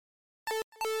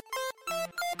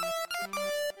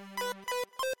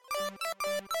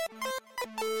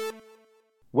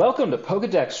Welcome to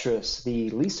Pokedextrus, the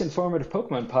least informative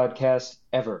Pokemon podcast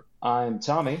ever. I'm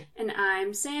Tommy. And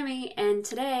I'm Sammy, and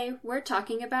today we're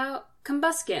talking about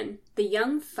Combusken, the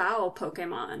young fowl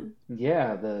Pokemon.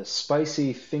 Yeah, the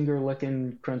spicy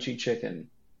finger-licking crunchy chicken.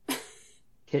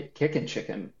 Kickin'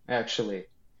 chicken, actually.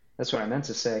 That's what I meant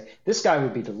to say. This guy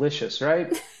would be delicious,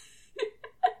 right?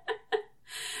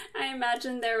 I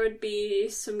imagine there would be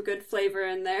some good flavor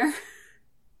in there.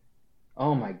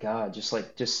 Oh my God, just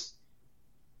like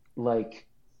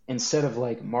instead of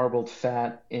like marbled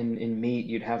fat in meat,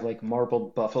 you'd have like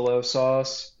marbled buffalo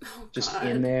sauce Oh, just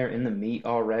in God. there in the meat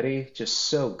already. Just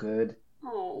so good. A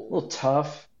Oh. little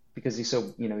tough because he's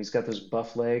got those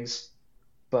buff legs.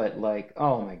 But like,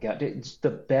 oh my God, it's the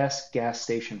best gas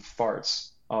station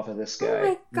farts off of this Oh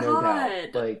guy, my no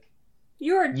doubt. God. Like,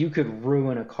 You are, you could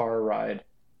ruin a car ride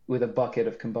with a bucket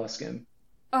of Combusken.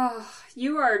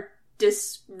 you are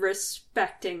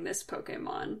disrespecting this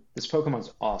Pokemon. This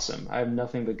Pokemon's awesome. I have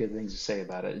nothing but good things to say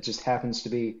about it. It just happens to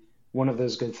be one of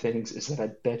those good things is that I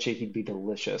bet you he'd be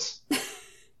delicious.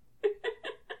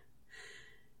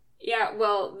 Yeah,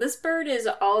 well, this bird is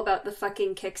all about the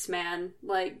fucking kicks, man.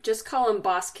 Like, just call him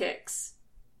Boss Kicks.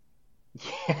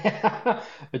 Yeah,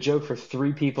 a joke for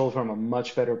three people from a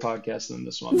much better podcast than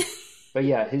this one. But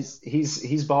yeah,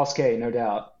 he's Boss K, no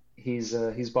doubt. He's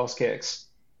Boss Kicks.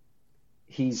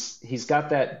 He's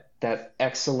got that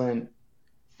excellent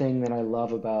thing that I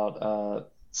love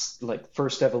about like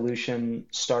first evolution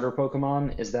starter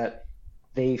Pokemon is that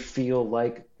they feel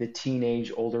like the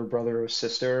teenage older brother or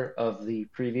sister of the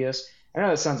previous. I know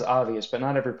that sounds obvious, but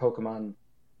not every Pokemon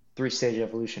three-stage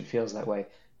evolution feels that way.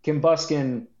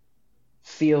 Kimbuskin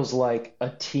feels like a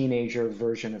teenager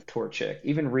version of Torchic.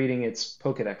 Even reading its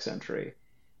Pokedex entry,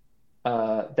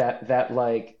 that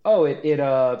like, oh,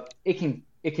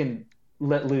 it can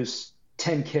let loose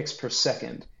 10 kicks per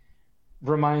second.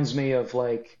 Reminds me of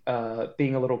like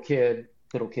being a little kid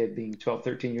being 12,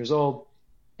 13 years old,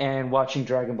 and watching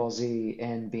Dragon Ball Z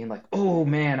and being like, oh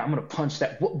man, I'm gonna punch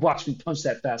that. Watch me punch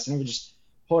that fast, and I would just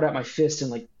hold out my fist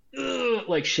and like, ugh,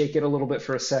 like shake it a little bit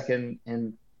for a second,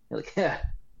 and like, yeah,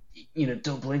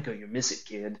 don't blink or you miss it,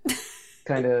 kid.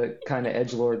 Kind of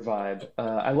edgelord vibe.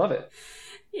 I love it.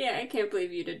 Yeah, I can't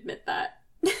believe you'd admit that.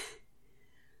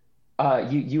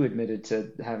 You admitted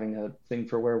to having a thing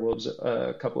for werewolves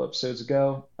a couple episodes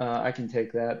ago. I can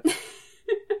take that.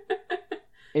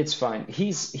 It's fine.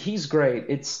 He's great.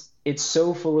 It's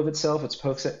so full of itself. Its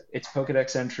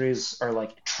Pokedex entries are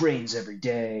like it trains every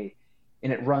day,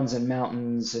 and it runs in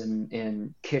mountains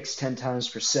and kicks 10 times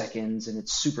per second, and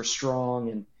it's super strong.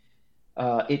 And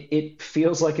it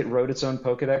feels like it wrote its own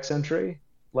Pokedex entry,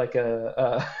 like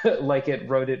like it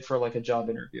wrote it for like a job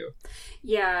interview.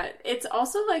 Yeah, it's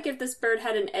also like if this bird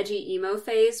had an edgy emo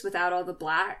phase without all the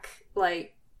black.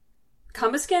 Like,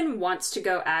 Combusken wants to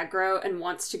go aggro and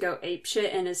wants to go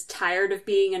apeshit and is tired of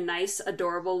being a nice,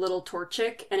 adorable little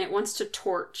Torchic, and it wants to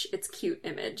torch its cute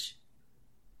image.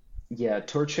 Yeah,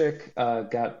 Torchic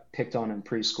got picked on in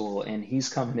preschool, and he's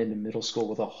coming into middle school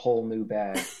with a whole new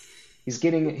bag.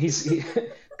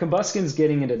 Combusken's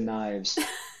getting into knives.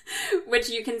 Which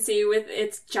you can see with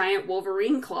its giant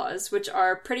Wolverine claws, which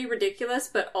are pretty ridiculous,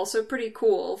 but also pretty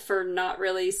cool for not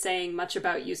really saying much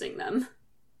about using them.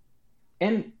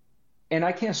 And and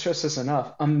I can't stress this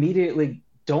enough. Immediately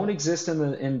don't exist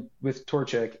in with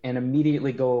Torchic and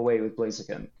immediately go away with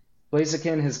Blaziken.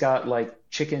 Blaziken has got like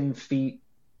chicken feet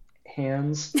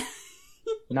hands,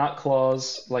 not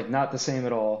claws, like not the same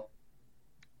at all.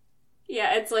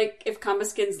 Yeah, it's like if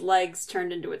Combusken's legs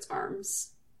turned into its arms.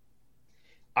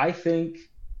 I think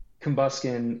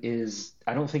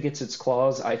I don't think it's its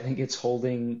claws. I think it's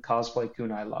holding cosplay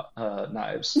kunai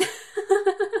knives.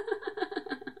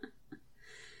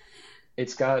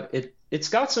 It's got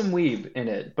some weeb in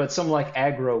it, but some like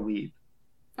aggro weeb.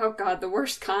 Oh god, the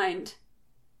worst kind.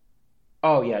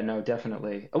 Oh yeah, no,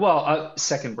 definitely. Well,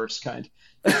 second worst kind.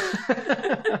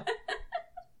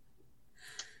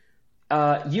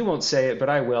 You won't say it, but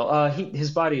I will.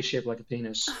 His body is shaped like a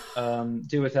penis.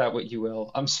 Do with that what you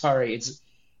will. I'm sorry.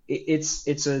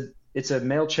 It's a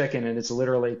male chicken, and it's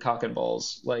literally cock and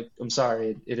balls. Like, I'm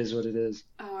sorry. It is what it is.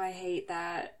 Oh, I hate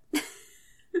that.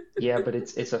 Yeah, but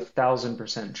it's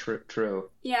 1,000% true.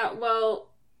 Yeah,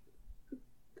 well,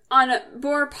 on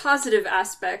more positive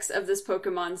aspects of this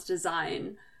Pokemon's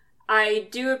design, I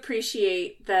do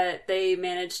appreciate that they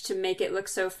managed to make it look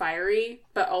so fiery,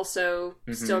 but also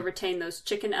still Hmm. retain those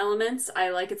chicken elements. I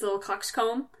like its little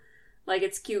coxcomb, like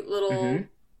its cute Hmm.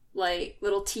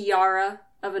 little tiara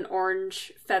of an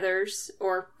orange feathers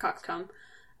or coxcomb.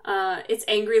 Its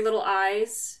angry little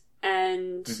eyes,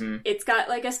 and Hmm. it's got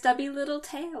like a stubby little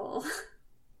tail.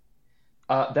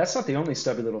 That's not the only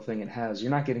stubby little thing it has.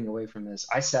 You're not getting away from this.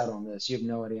 I sat on this. You have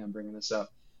no idea I'm bringing this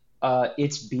up.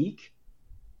 Its beak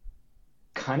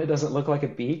kind of doesn't look like a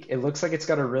beak. It looks like it's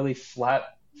got a really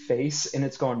flat face and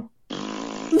it's going.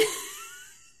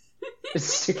 It's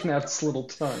sticking out its little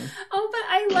tongue. Oh, but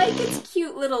I like its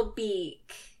cute little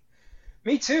beak.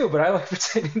 Me too, but I like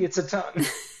pretending it's a tongue.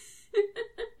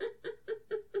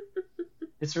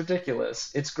 It's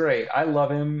ridiculous. It's great. I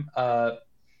love him.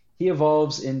 He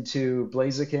evolves into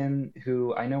Blaziken,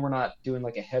 who I know we're not doing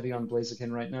like a heavy on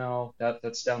Blaziken right now.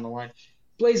 That's down the line.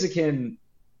 Blaziken,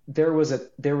 there was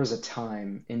a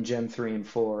time in Gen 3 and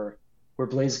 4 where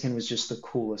Blaziken was just the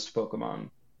coolest Pokemon.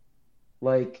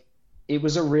 Like it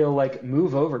was a real like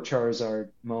move over Charizard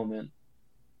moment.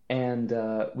 And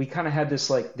we kind of had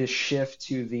this shift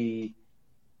to the,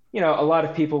 a lot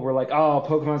of people were like, oh,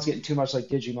 Pokemon's getting too much like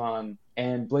Digimon,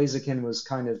 and Blaziken was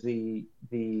kind of the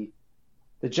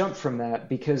jump from that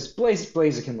because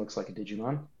Blaziken looks like a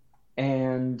Digimon,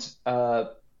 and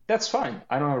that's fine.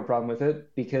 I don't have a problem with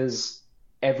it because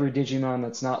every Digimon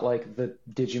that's not like the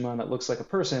Digimon that looks like a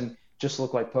person just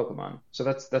look like Pokemon, so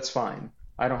that's fine.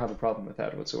 I don't have a problem with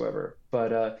that whatsoever.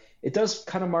 But it does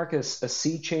kind of mark a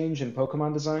sea change in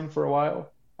Pokemon design for a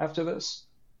while after this.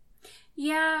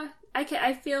 Yeah,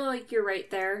 I feel like you're right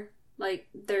there. Like,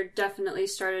 they're definitely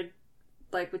started,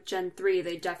 like with Gen 3,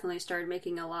 they definitely started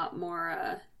making a lot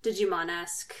more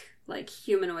Digimon-esque, like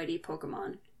humanoid-y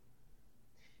Pokemon.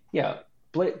 Yeah,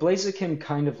 Blaziken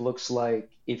kind of looks like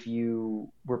if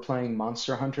you were playing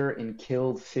Monster Hunter and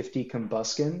killed 50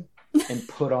 Combusken and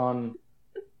put on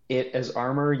it as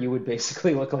armor, you would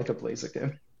basically look like a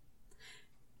Blaziken.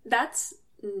 That's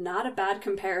not a bad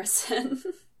comparison.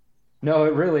 No,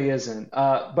 it really isn't.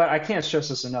 But I can't stress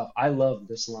this enough. I love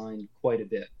this line quite a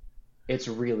bit. It's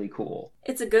really cool.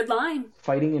 It's a good line.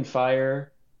 Fighting and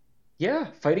fire. Yeah,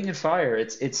 fighting and fire.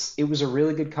 It was a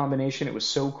really good combination. It was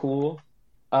so cool.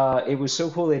 It was so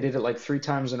cool they did it like 3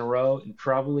 times in a row and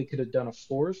probably could have done a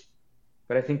fourth.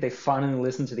 But I think they finally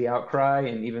listened to the outcry,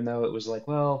 and even though it was like,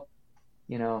 well,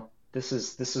 this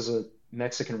is a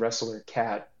Mexican wrestler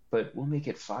cat, but we'll make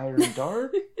it fire and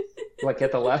dark, like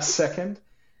at the last second,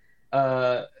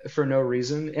 for no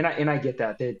reason. And I get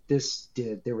that.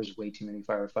 There was way too many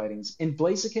firefightings. In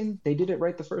Blaziken, they did it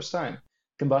right the first time.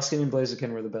 Combusken and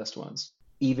Blaziken were the best ones.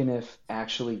 Even if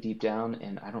actually deep down,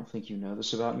 and I don't think you know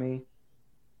this about me,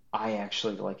 I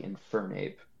actually like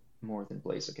Infernape more than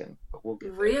Blaziken. But we'll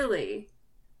get there. Really?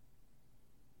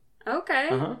 Okay.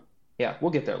 Uh-huh. Yeah,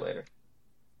 we'll get there later.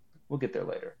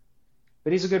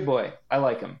 But he's a good boy. I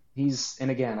like him. And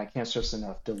again, I can't stress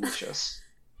enough, delicious.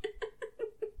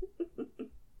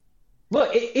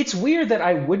 Look, it's weird that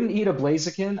I wouldn't eat a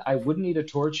Blaziken, I wouldn't eat a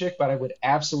Torchic, but I would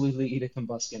absolutely eat a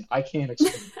Combusken. I can't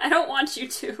explain it. I don't want you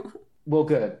to. Well,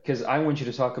 good, because I want you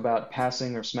to talk about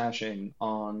passing or smashing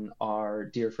on our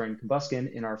dear friend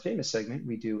Combusken in our famous segment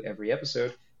we do every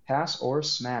episode, Pass or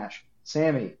Smash.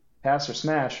 Sammy, pass or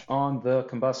smash on the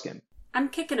Combusken. I'm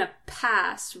kicking a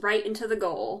pass right into the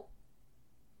goal.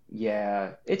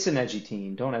 Yeah, it's an edgy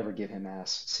teen. Don't ever give him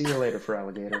ass. See you later for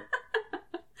alligator.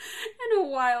 In a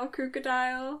while,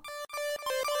 crocodile.